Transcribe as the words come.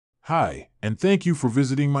Hi, and thank you for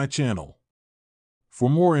visiting my channel. For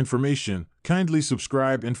more information, kindly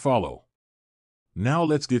subscribe and follow. Now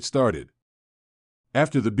let's get started.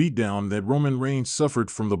 After the beatdown that Roman Reigns suffered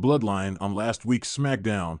from the Bloodline on last week's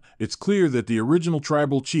SmackDown, it's clear that the original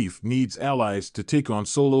tribal chief needs allies to take on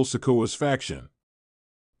Solo Sikoa's faction.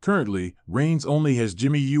 Currently, Reigns only has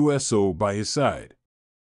Jimmy Uso by his side.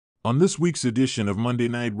 On this week's edition of Monday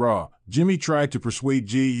Night Raw, Jimmy tried to persuade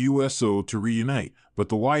Jey Uso to reunite, but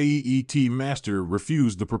the YEET master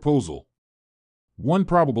refused the proposal. One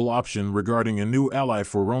probable option regarding a new ally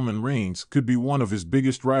for Roman Reigns could be one of his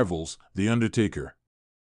biggest rivals, The Undertaker.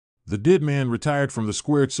 The dead man retired from the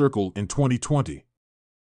squared circle in 2020.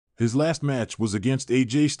 His last match was against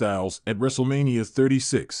AJ Styles at WrestleMania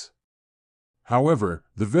 36. However,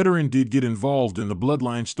 the veteran did get involved in the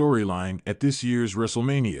Bloodline storyline at this year's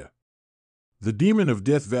WrestleMania. The Demon of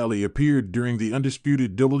Death Valley appeared during the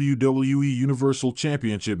undisputed WWE Universal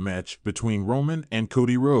Championship match between Roman and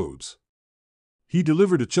Cody Rhodes. He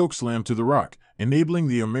delivered a chokeslam to The Rock, enabling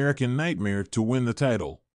the American Nightmare to win the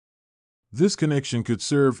title. This connection could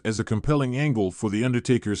serve as a compelling angle for The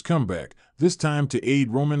Undertaker's comeback, this time to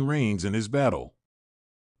aid Roman Reigns in his battle.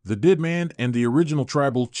 The Dead Man and the original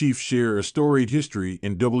tribal chief share a storied history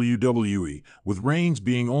in WWE, with Reigns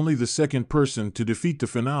being only the second person to defeat the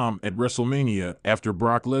Phenom at WrestleMania after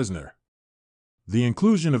Brock Lesnar. The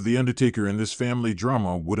inclusion of The Undertaker in this family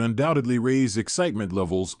drama would undoubtedly raise excitement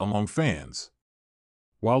levels among fans.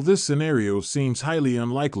 While this scenario seems highly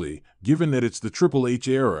unlikely, given that it's the Triple H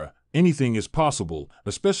era, anything is possible,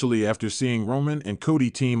 especially after seeing Roman and Cody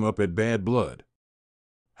team up at Bad Blood.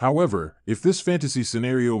 However, if this fantasy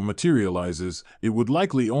scenario materializes, it would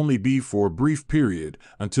likely only be for a brief period,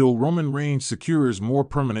 until Roman Reigns secures more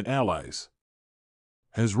permanent allies.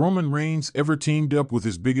 Has Roman Reigns ever teamed up with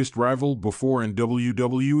his biggest rival before in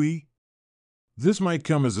WWE? This might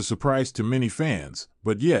come as a surprise to many fans,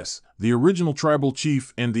 but yes, the original tribal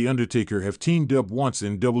chief and The Undertaker have teamed up once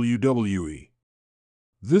in WWE.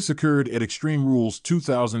 This occurred at Extreme Rules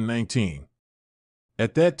 2019.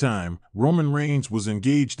 At that time, Roman Reigns was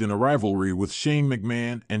engaged in a rivalry with Shane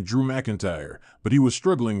McMahon and Drew McIntyre, but he was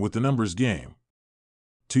struggling with the numbers game.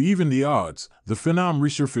 To even the odds, the Phenom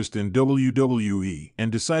resurfaced in WWE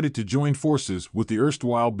and decided to join forces with the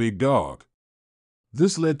erstwhile Big Dog.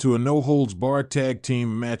 This led to a no-holds-barred tag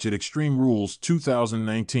team match at Extreme Rules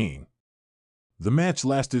 2019. The match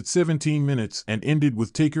lasted 17 minutes and ended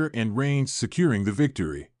with Taker and Reigns securing the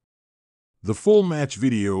victory. The full match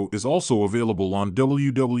video is also available on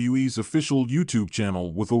WWE's official YouTube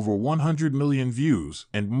channel with over 100 million views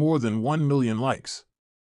and more than 1 million likes.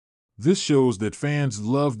 This shows that fans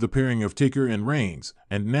loved the pairing of Taker and Reigns,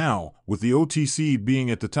 and now, with the OTC being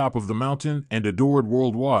at the top of the mountain and adored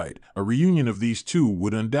worldwide, a reunion of these two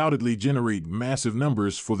would undoubtedly generate massive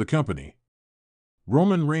numbers for the company.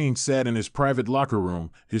 Roman Reigns sat in his private locker room,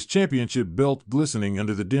 his championship belt glistening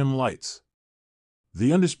under the dim lights.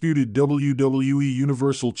 The undisputed WWE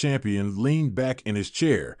Universal Champion leaned back in his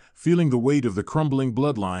chair, feeling the weight of the crumbling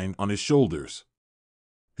bloodline on his shoulders.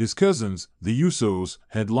 His cousins, the Usos,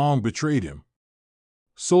 had long betrayed him.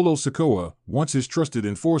 Solo Sikoa, once his trusted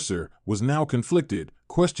enforcer, was now conflicted,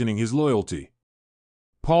 questioning his loyalty.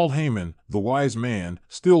 Paul Heyman, the wise man,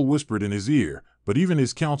 still whispered in his ear, but even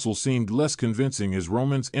his counsel seemed less convincing as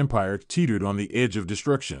Roman's empire teetered on the edge of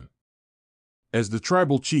destruction. As the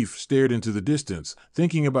tribal chief stared into the distance,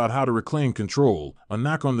 thinking about how to reclaim control, a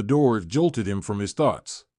knock on the door jolted him from his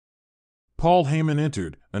thoughts. Paul Heyman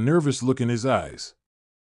entered, a nervous look in his eyes.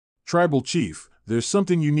 "Tribal chief, there's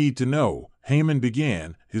something you need to know," Heyman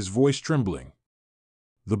began, his voice trembling.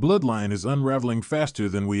 "The bloodline is unraveling faster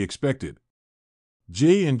than we expected.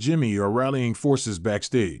 Jey and Jimmy are rallying forces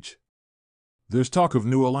backstage. There's talk of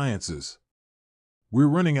new alliances. We're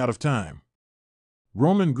running out of time."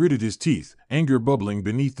 Roman gritted his teeth, anger bubbling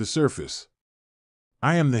beneath the surface.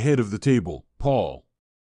 "I am the head of the table, Paul.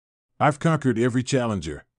 I've conquered every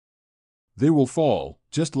challenger. They will fall,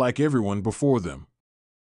 just like everyone before them."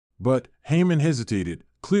 But Heyman hesitated,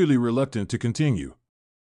 clearly reluctant to continue.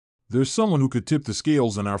 "There's someone who could tip the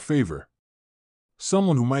scales in our favor.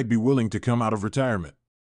 Someone who might be willing to come out of retirement."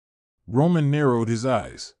 Roman narrowed his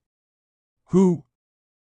eyes. "Who?"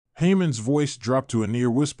 Heyman's voice dropped to a near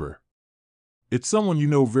whisper. "It's someone you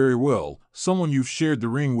know very well, someone you've shared the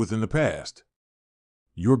ring with in the past.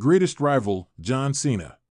 Your greatest rival, John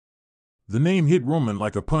Cena." The name hit Roman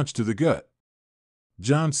like a punch to the gut.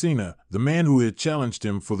 John Cena, the man who had challenged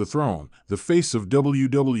him for the throne, the face of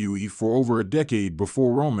WWE for over a decade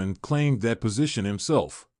before Roman claimed that position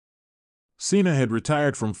himself. Cena had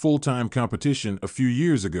retired from full-time competition a few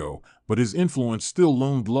years ago, but his influence still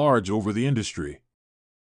loomed large over the industry.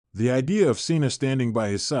 The idea of Cena standing by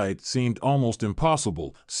his side seemed almost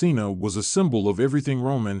impossible. Cena was a symbol of everything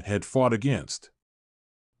Roman had fought against.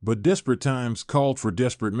 But desperate times called for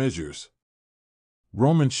desperate measures.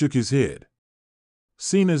 Roman shook his head.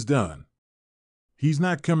 Cena's done. He's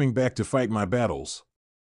not coming back to fight my battles.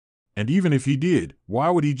 And even if he did, why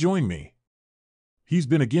would he join me? He's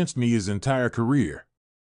been against me his entire career.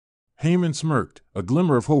 Heyman smirked, a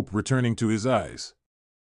glimmer of hope returning to his eyes.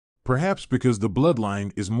 Perhaps because the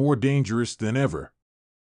bloodline is more dangerous than ever.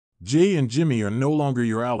 Jay and Jimmy are no longer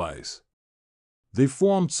your allies. They've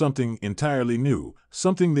formed something entirely new,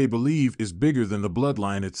 something they believe is bigger than the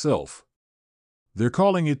bloodline itself. They're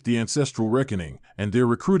calling it the Ancestral Reckoning, and they're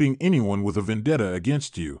recruiting anyone with a vendetta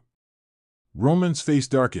against you. Roman's face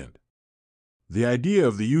darkened. The idea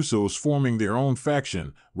of the Usos forming their own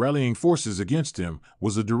faction, rallying forces against him,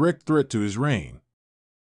 was a direct threat to his reign.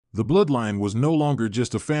 The bloodline was no longer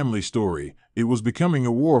just a family story, it was becoming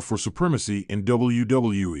a war for supremacy in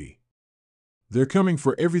WWE. They're coming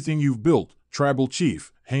for everything you've built, Tribal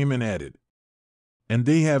Chief, Heyman added. And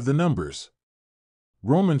they have the numbers.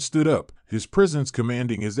 Roman stood up, his presence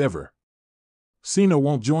commanding as ever. Cena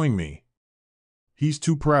won't join me. He's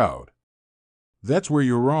too proud. That's where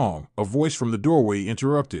you're wrong, a voice from the doorway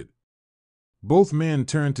interrupted. Both men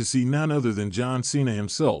turned to see none other than John Cena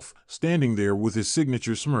himself, standing there with his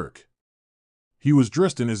signature smirk. He was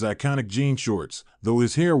dressed in his iconic jean shorts, though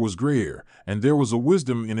his hair was grayer, and there was a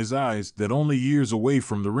wisdom in his eyes that only years away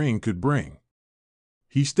from the ring could bring.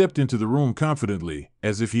 He stepped into the room confidently,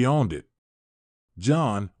 as if he owned it.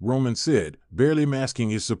 "John," Roman said, barely masking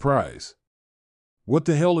his surprise. "What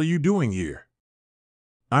the hell are you doing here?"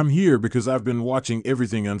 "I'm here because I've been watching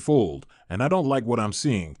everything unfold, and I don't like what I'm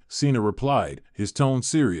seeing," Cena replied, his tone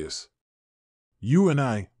serious. "You and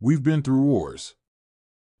I, we've been through wars.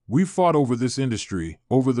 We've fought over this industry,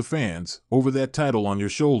 over the fans, over that title on your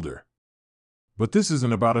shoulder. But this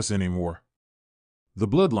isn't about us anymore. The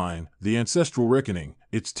bloodline, the Ancestral Reckoning,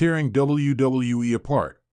 it's tearing WWE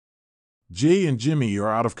apart. Jay and Jimmy are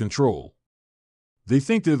out of control. They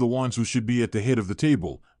think they're the ones who should be at the head of the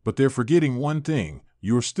table, but they're forgetting one thing: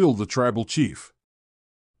 you're still the Tribal Chief."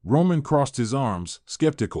 Roman crossed his arms,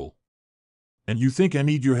 skeptical. "And you think I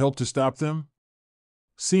need your help to stop them?"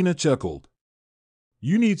 Cena chuckled.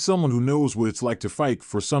 "You need someone who knows what it's like to fight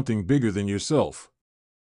for something bigger than yourself.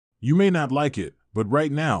 You may not like it, but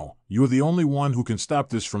right now, you're the only one who can stop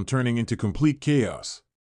this from turning into complete chaos.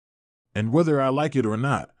 And whether I like it or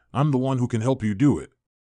not, I'm the one who can help you do it."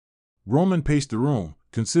 Roman paced the room,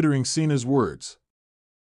 considering Cena's words.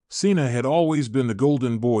 Cena had always been the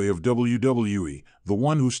golden boy of WWE, the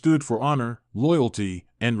one who stood for honor, loyalty,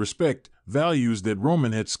 and respect, values that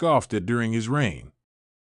Roman had scoffed at during his reign.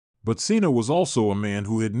 But Cena was also a man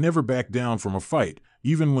who had never backed down from a fight,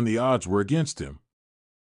 even when the odds were against him.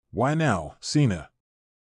 "Why now, Cena?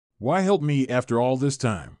 Why help me after all this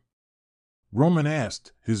time?" Roman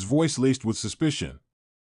asked, his voice laced with suspicion.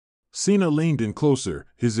 Cena leaned in closer,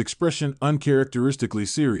 his expression uncharacteristically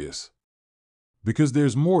serious. "Because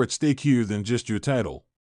there's more at stake here than just your title.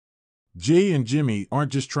 Jay and Jimmy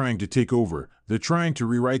aren't just trying to take over, they're trying to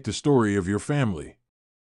rewrite the story of your family.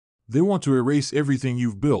 They want to erase everything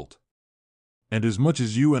you've built. And as much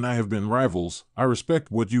as you and I have been rivals, I respect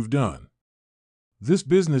what you've done. This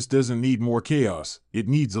business doesn't need more chaos, it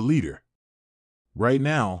needs a leader. Right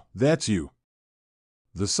now, that's you."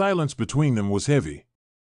 The silence between them was heavy.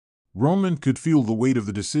 Roman could feel the weight of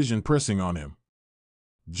the decision pressing on him.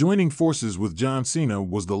 Joining forces with John Cena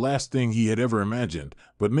was the last thing he had ever imagined,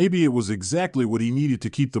 but maybe it was exactly what he needed to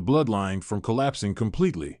keep the bloodline from collapsing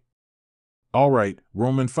completely. "All right,"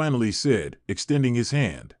 Roman finally said, extending his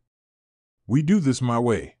hand. "We do this my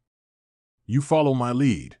way. You follow my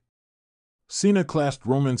lead." Cena clasped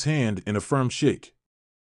Roman's hand in a firm shake.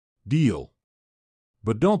 "Deal.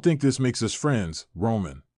 But don't think this makes us friends,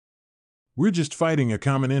 Roman. We're just fighting a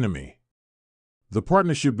common enemy." The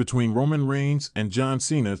partnership between Roman Reigns and John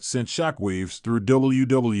Cena sent shockwaves through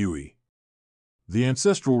WWE. The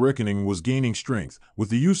Ancestral Reckoning was gaining strength, with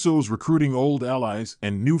the Usos recruiting old allies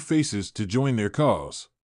and new faces to join their cause.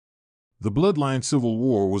 The Bloodline Civil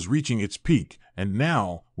War was reaching its peak, and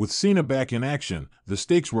now, with Cena back in action, the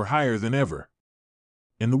stakes were higher than ever.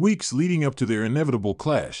 In the weeks leading up to their inevitable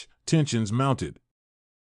clash, tensions mounted.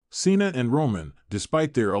 Cena and Roman,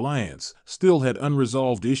 despite their alliance, still had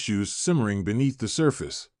unresolved issues simmering beneath the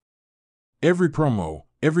surface. Every promo,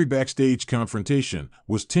 every backstage confrontation,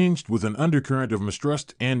 was tinged with an undercurrent of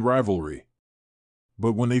mistrust and rivalry.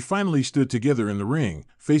 But when they finally stood together in the ring,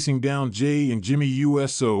 facing down Jay and Jimmy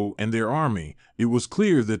Uso and their army, it was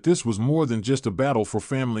clear that this was more than just a battle for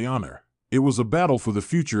family honor. It was a battle for the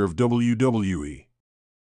future of WWE.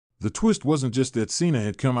 The twist wasn't just that Cena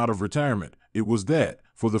had come out of retirement, it was that,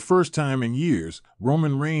 for the first time in years,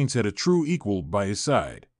 Roman Reigns had a true equal by his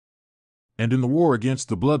side. And in the war against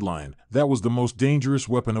the bloodline, that was the most dangerous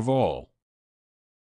weapon of all.